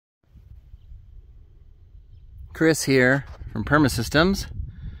Chris here from Permasystems.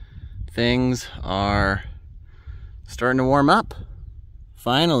 Things are starting to warm up.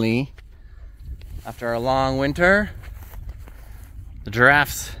 Finally, after a long winter, the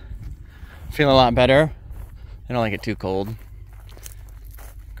giraffes feel a lot better. They don't like it too cold.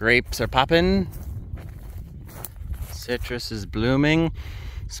 Grapes are popping. Citrus is blooming.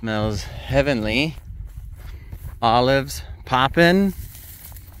 Smells heavenly. Olives popping.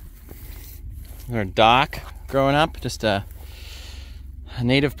 There's a dock growing up, just a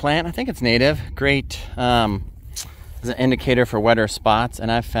native plant. I think it's native. Great as an indicator for wetter spots, and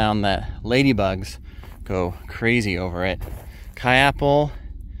I've found that ladybugs go crazy over it. Kai apple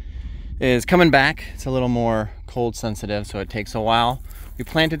is coming back. It's a little more cold sensitive, so it takes a while. We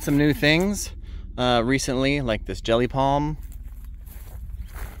planted some new things recently, like this jelly palm.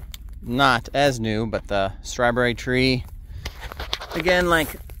 Not as new, but the strawberry tree. Again,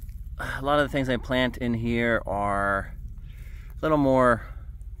 like a lot of the things I plant in here are a little more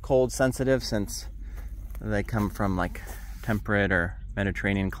cold sensitive since they come from like temperate or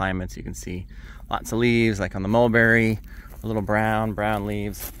Mediterranean climates. You can see lots of leaves, like on the mulberry, a little brown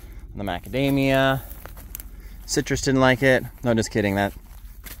leaves on the macadamia. Citrus didn't like it. No, just kidding. That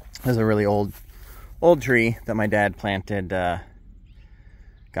is a really old tree that my dad planted,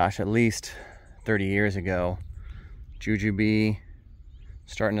 gosh, at least 30 years ago. Jujube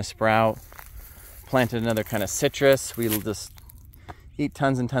starting to sprout. Planted another kind of citrus. We just eat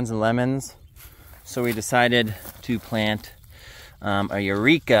tons and tons of lemons. So we decided to plant a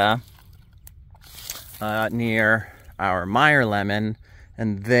Eureka near our Meyer lemon,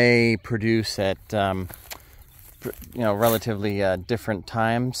 and they produce at relatively different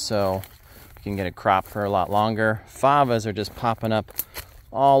times, so you can get a crop for a lot longer. Favas are just popping up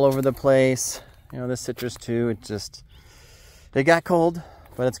all over the place. You know, this citrus too, it got cold,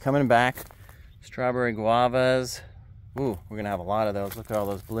 but it's coming back. Strawberry guavas. Ooh, we're gonna have a lot of those. Look at all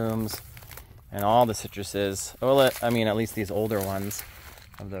those blooms and all the citruses. Well, I mean, at least these older ones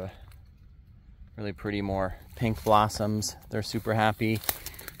have the really pretty, more pink blossoms. They're super happy.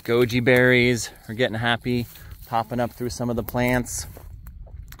 Goji berries are getting happy, popping up through some of the plants.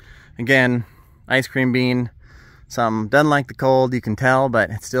 Again, ice cream bean. Some doesn't like the cold, you can tell, but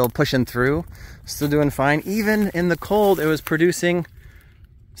it's still pushing through. Still doing fine. Even in the cold, it was producing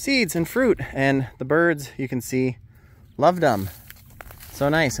seeds and fruit, and the birds, you can see, loved them. So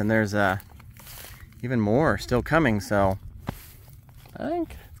nice. And there's even more still coming, so I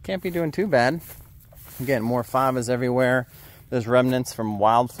think it can't be doing too bad. I'm getting more favas everywhere. There's remnants from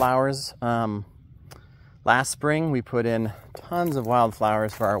wildflowers. Last spring we put in tons of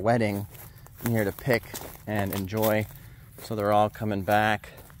wildflowers for our wedding in here to pick and enjoy, so they're all coming back.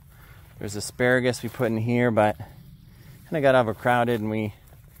 There's asparagus we put in here, but kind of got overcrowded and we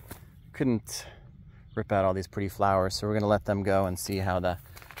couldn't rip out all these pretty flowers, so we're gonna let them go and see how the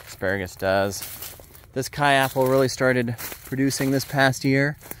asparagus does. This Kai apple really started producing this past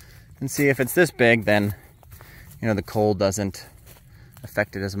year, and see, if it's this big, then the cold doesn't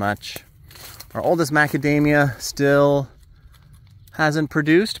affect it as much. Our oldest macadamia still hasn't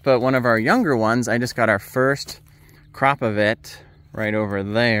produced, but one of our younger ones, I just got our first crop of it right over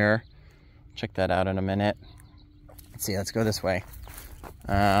there. Check that out in a minute. Let's see, let's go this way.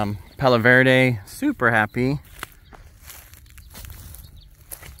 Palo Verde, super happy.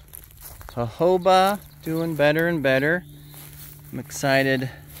 Jojoba doing better and better. I'm excited.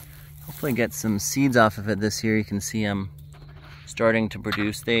 Hopefully get some seeds off of it this year. You can see them starting to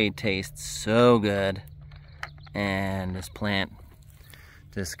produce. They taste so good, and this plant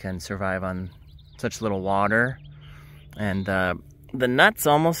just can survive on such little water. And the nuts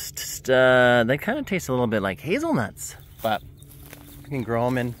almost they kind of taste a little bit like hazelnuts, but you can grow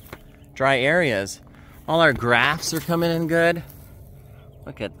them in dry areas. All our grafts are coming in good.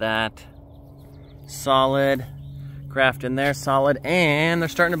 Look at that. Solid graft in there, solid, and they're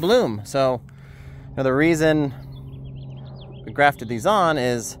starting to bloom. So the reason we grafted these on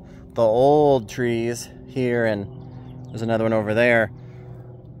is the old trees here, and there's another one over there,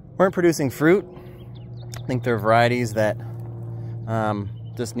 weren't producing fruit. I think they're varieties that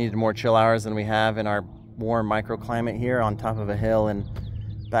just needed more chill hours than we have in our warm microclimate here on top of a hill in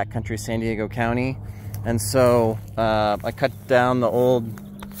backcountry San Diego County. And so I cut down the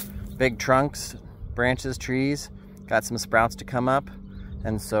old big trunks, branches, trees, got some sprouts to come up,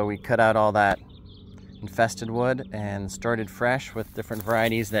 and so we cut out all that infested wood and started fresh with different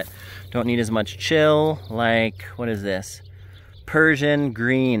varieties that don't need as much chill, like, what is this? Persian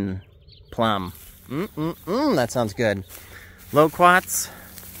green plum. That sounds good. Loquats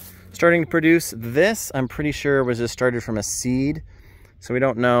starting to produce. This, I'm pretty sure, was just started from a seed So we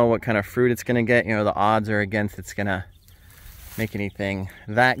don't know what kind of fruit it's gonna get. You know, the odds are against it's gonna make anything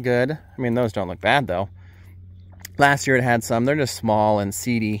that good. I mean, those don't look bad though. Last year it had some, they're just small and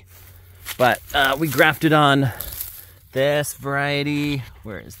seedy. But we grafted on this variety.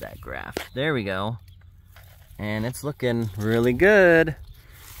 Where is that graft? There we go. And it's looking really good.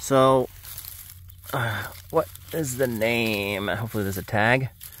 So, what is the name? Hopefully there's a tag.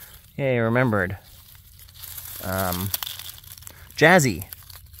 Yay, remembered. Jazzy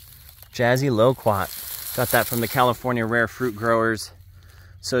Loquat. Got that from the California Rare Fruit Growers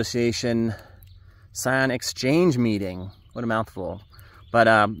Association Scion Exchange meeting. What a mouthful. But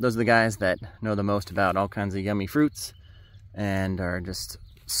those are the guys that know the most about all kinds of yummy fruits and are just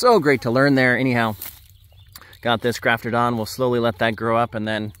so great to learn there. Anyhow, got this grafted on. We'll slowly let that grow up, and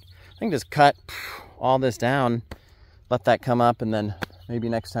then I think just cut all this down, let that come up, and then maybe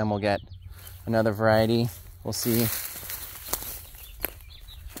next time we'll get another variety. We'll see.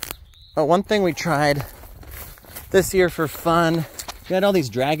 But one thing we tried this year for fun, we had all these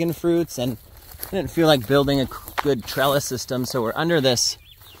dragon fruits, and I didn't feel like building a good trellis system, so we're under this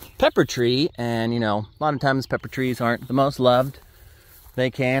pepper tree. And you know, a lot of times pepper trees aren't the most loved. They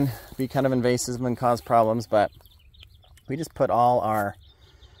can be kind of invasive and cause problems, but we just put all our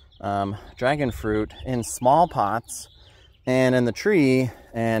dragon fruit in small pots and in the tree.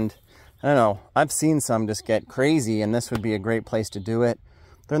 And I don't know, I've seen some just get crazy, and this would be a great place to do it.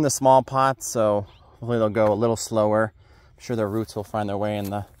 They're in the small pots, so hopefully they'll go a little slower. I'm sure their roots will find their way in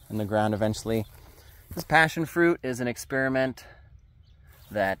the ground eventually. This passion fruit is an experiment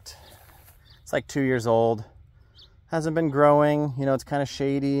that it's like 2 years old. Hasn't been growing. You know, it's kind of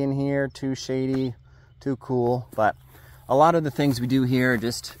shady in here, too shady, too cool. But a lot of the things we do here are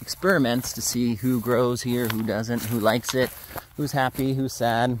just experiments to see who grows here, who doesn't, who likes it, who's happy, who's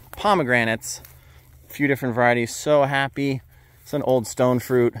sad. Pomegranates, a few different varieties, so happy. It's an old stone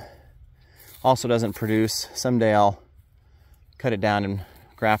fruit. Also doesn't produce. Someday I'll cut it down and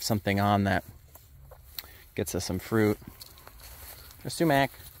graft something on that gets us some fruit. There's sumac.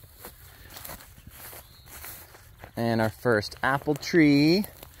 And our first apple tree,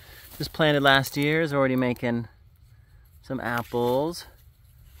 just planted last year, is already making some apples.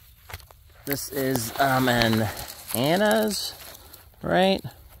 This is an Anna's, right?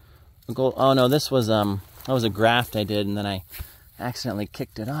 Oh no, this was that was a graft I did, and then I accidentally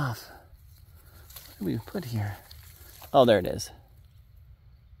kicked it off. What did we put here? Oh, there it is.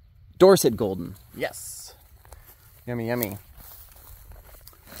 Dorset Golden. Yes. Yummy, yummy.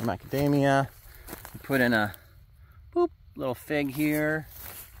 Macadamia. We put in a little fig here.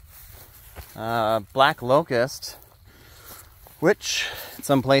 Black locust, which in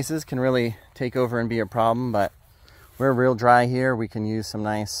some places can really take over and be a problem, but we're real dry here. We can use some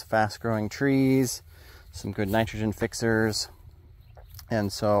nice fast-growing trees, some good nitrogen fixers,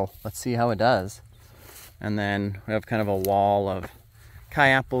 and so let's see how it does. And then we have kind of a wall of Kai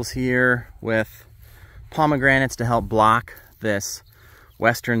apples here with pomegranates to help block this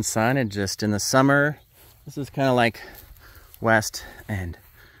western sun. And just in the summer, this is kind of like west and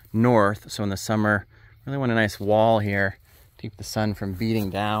north, so in the summer really want a nice wall here to keep the sun from beating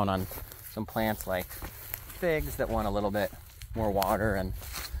down on some plants like figs that want a little bit more water and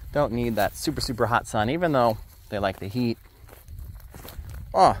don't need that super hot sun, even though they like the heat.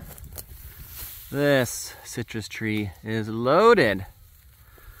 Oh, this citrus tree is loaded.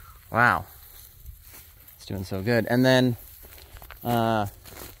 Wow, it's doing so good. And then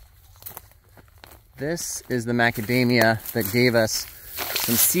this is the macadamia that gave us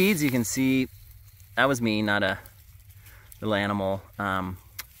some seeds. You can see that was me, not a little animal,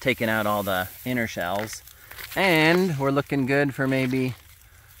 taking out all the inner shells. And we're looking good for maybe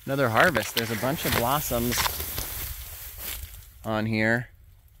another harvest. There's a bunch of blossoms on here.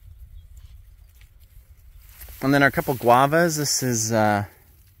 And then our couple guavas. This is, I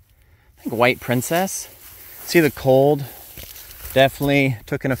think, White Princess. See, the cold definitely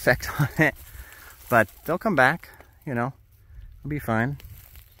took an effect on it. But they'll come back, you know, it'll be fine.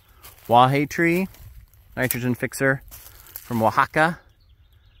 Wahe tree, nitrogen fixer from Oaxaca.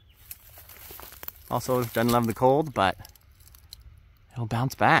 Also doesn't love the cold, but it'll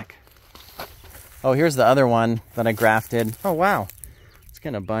bounce back. Oh, here's the other one that I grafted. Oh, wow. It's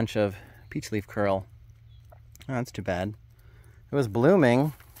getting a bunch of peach leaf curl. Oh, that's too bad. It was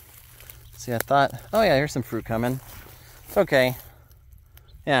blooming. See, I thought, oh yeah, here's some fruit coming. It's okay.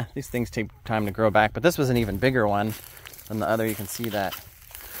 Yeah, these things take time to grow back, but this was an even bigger one than the other. You can see that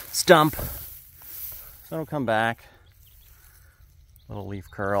stump. So it'll come back. Little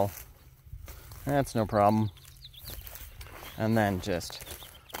leaf curl. That's no problem. And then just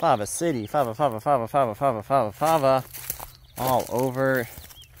fava city, fava. all over.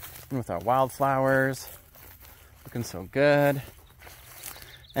 And with our wildflowers, looking so good.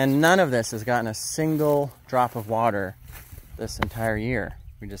 And none of this has gotten a single drop of water this entire year.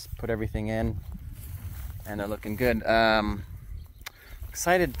 We just put everything in and they're looking good.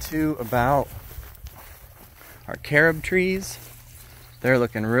 Excited too about our carob trees. They're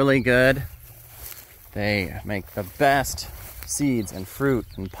looking really good. They make the best seeds and fruit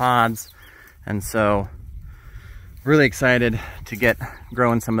and pods. And so really excited to get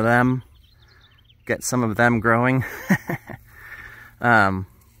growing some of them, get some of them growing. Our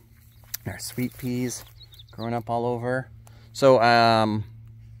sweet peas growing up all over. So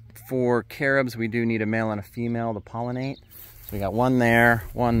for carobs, we do need a male and a female to pollinate. So we got one there,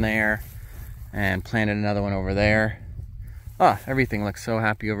 and planted another one over there. Oh, everything looks so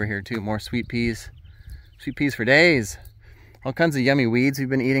happy over here too. More sweet peas. Sweet peas for days. All kinds of yummy weeds we've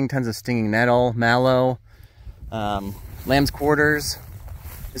been eating. Tons of stinging nettle, mallow, lamb's quarters.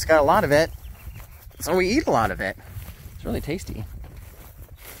 It's got a lot of it, so we eat a lot of it. It's really tasty.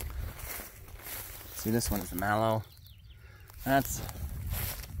 See, this one is the mallow. That's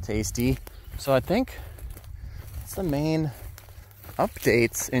tasty. So I think that's the main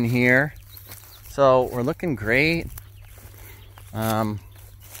updates in here. So we're looking great.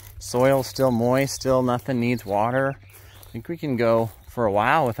 Soil's still moist, still nothing needs water. I think we can go for a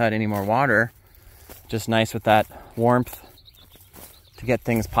while without any more water. Just nice with that warmth to get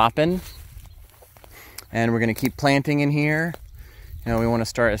things popping. And we're gonna keep planting in here. You know, we wanna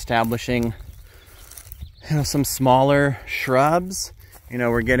start establishing, you know, some smaller shrubs. You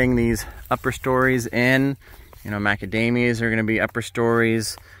know, we're getting these upper stories in. You know, macadamias are gonna be upper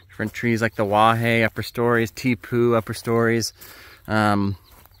stories. Different trees like the wahe, upper stories. Teepoo, upper stories.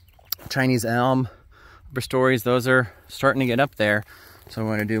 Chinese elm, upper stories. Those are starting to get up there. So we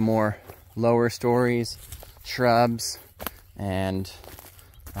want to do more lower stories, shrubs, and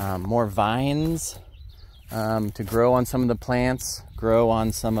more vines to grow on some of the plants, grow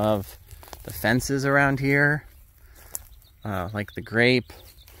on some of the fences around here, like the grape.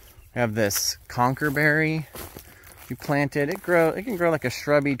 We have this conkerberry we planted. It can grow like a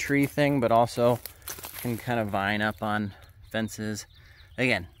shrubby tree thing, but also can kind of vine up on fences.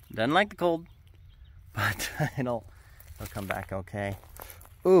 Again, doesn't like the cold, but it'll come back okay.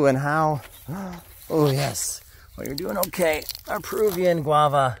 Ooh, and how, oh yes, well, you're doing okay. Our Peruvian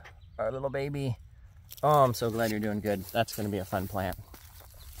guava, our little baby. Oh, I'm so glad you're doing good. That's gonna be a fun plant.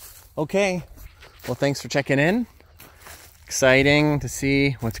 Okay, well, thanks for checking in. Exciting to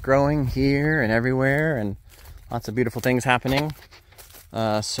see what's growing here and everywhere, and lots of beautiful things happening.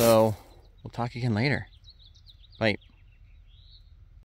 So we'll talk again later. Bye.